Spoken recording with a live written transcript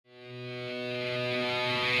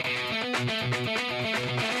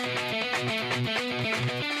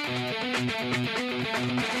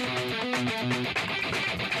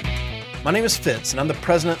My name is Fitz, and I'm the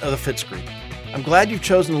president of the Fitz Group. I'm glad you've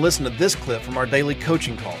chosen to listen to this clip from our daily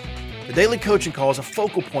coaching call. The daily coaching call is a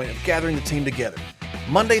focal point of gathering the team together.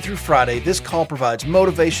 Monday through Friday, this call provides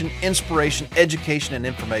motivation, inspiration, education, and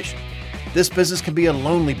information. This business can be a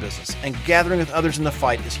lonely business, and gathering with others in the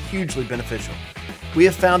fight is hugely beneficial. We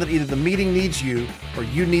have found that either the meeting needs you or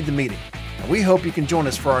you need the meeting, and we hope you can join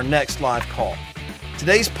us for our next live call.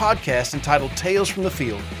 Today's podcast, entitled Tales from the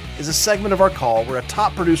Field, is a segment of our call where a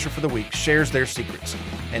top producer for the week shares their secrets.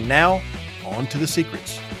 And now, on to the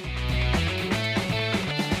secrets.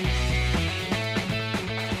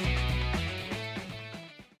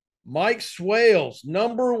 Mike Swails,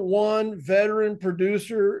 number one veteran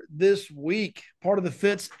producer this week, part of the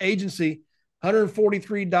Fitz agency,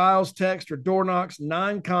 143 dials, text, or door knocks,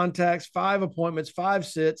 9 contacts, 5 appointments, 5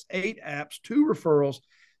 sits, 8 apps, 2 referrals,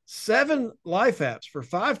 7 life apps for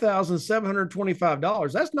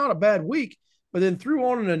 $5,725. That's not a bad week, but then threw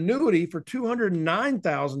on an annuity for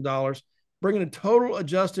 $209,000, bringing a total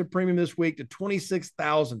adjusted premium this week to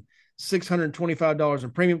 $26,625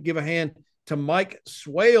 in premium. Give a hand to Mike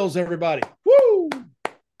Swails, everybody. Woo!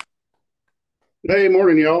 Hey,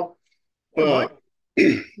 morning, y'all. Hey,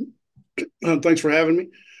 Thanks for having me.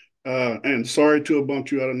 And sorry to have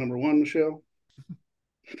bumped you out of number one, Michelle.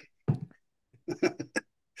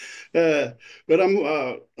 But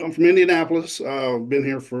I'm from Indianapolis. I've been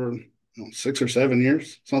here for 6 or 7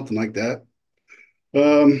 years, something like that.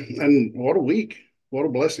 And what a week! What a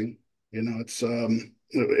blessing!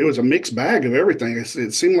 It was a mixed bag of everything.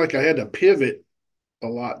 It seemed like I had to pivot a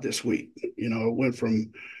lot this week. It went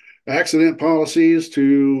from accident policies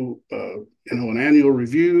to an annual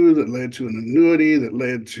review that led to an annuity that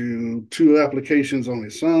led to 2 applications on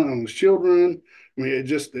his children. I mean,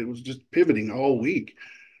 it was just pivoting all week.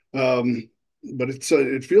 But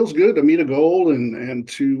it feels good to meet a goal and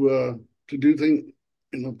to do things,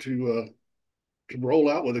 to roll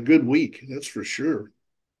out with a good week. That's for sure.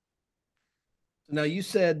 Now, you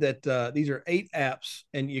said that these are 8 apps,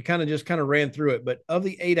 and you kind of ran through it. But of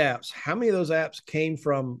the 8 apps, how many of those apps came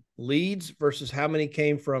from leads versus how many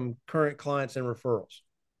came from current clients and referrals?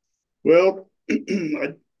 Well,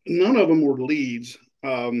 none of them were leads.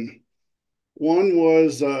 One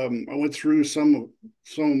was I went through some of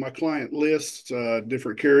my client lists,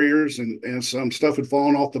 different carriers, and some stuff had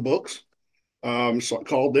fallen off the books. So I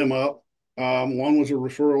called them up. One was a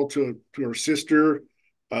referral to her sister.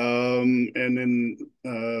 And then,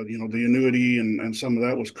 the annuity and some of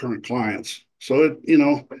that was current clients. So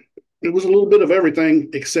it was a little bit of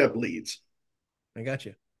everything except leads. I got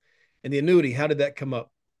you. And the annuity, how did that come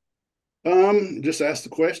up? Just asked the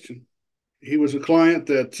question. He was a client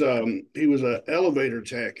that, he was an elevator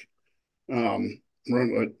tech, ran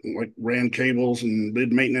cables and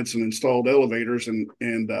did maintenance and installed elevators. And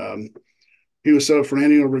he was set up for an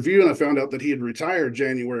annual review, and I found out that he had retired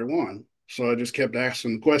January 1. So I just kept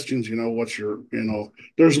asking the questions, what's your,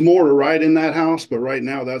 there's more to write in that house, but right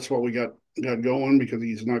now that's what we got going, because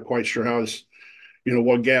he's not quite sure how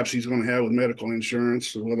what gaps he's going to have with medical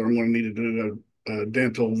insurance, or whether I'm going to need to do a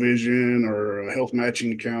dental, vision, or health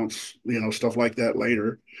matching accounts, stuff like that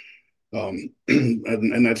later. And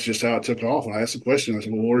that's just how it took off. And I asked the question, I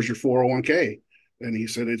said, well, where's your 401k? And he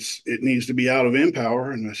said, it needs to be out of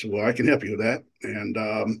Empower. And I said, well, I can help you with that. And,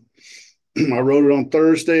 I wrote it on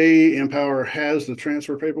Thursday. Empower has the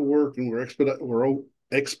transfer paperwork, and we're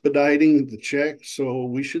expediting the check. So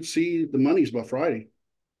we should see the monies by Friday.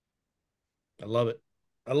 I love it.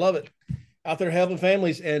 Out there helping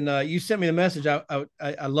families. And you sent me the message. I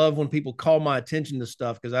love when people call my attention to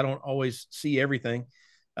stuff, because I don't always see everything.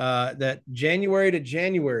 That January to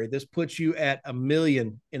January, this puts you at $1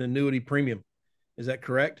 million in annuity premium. Is that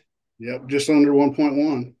correct? Yep. Just under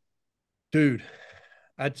 1.1. Dude.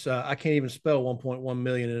 That's I can't even spell 1.1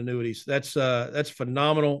 million in annuities. That's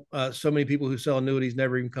phenomenal. So many people who sell annuities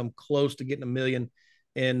never even come close to getting $1 million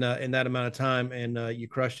in that amount of time, and you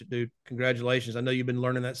crushed it, dude. Congratulations. I know you've been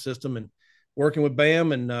learning that system and working with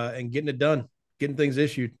BAM and getting it done, getting things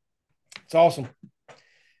issued. It's awesome.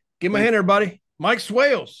 Give my hand, everybody. Mike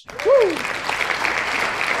Swails. Woo!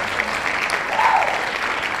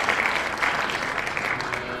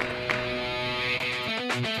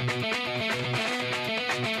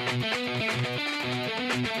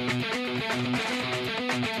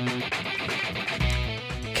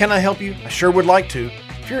 Can I help you? I sure would like to.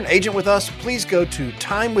 If you're an agent with us, please go to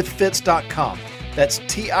timewithfitz.com. That's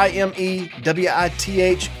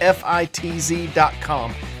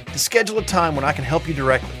timewithfitz.com to schedule a time when I can help you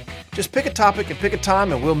directly. Just pick a topic and pick a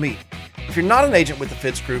time and we'll meet. If you're not an agent with the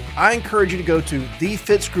Fitz Group, I encourage you to go to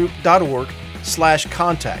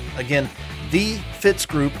thefitzgroup.org/contact. Again,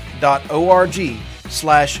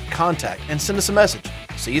 thefitzgroup.org/contact and send us a message.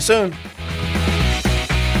 See you soon.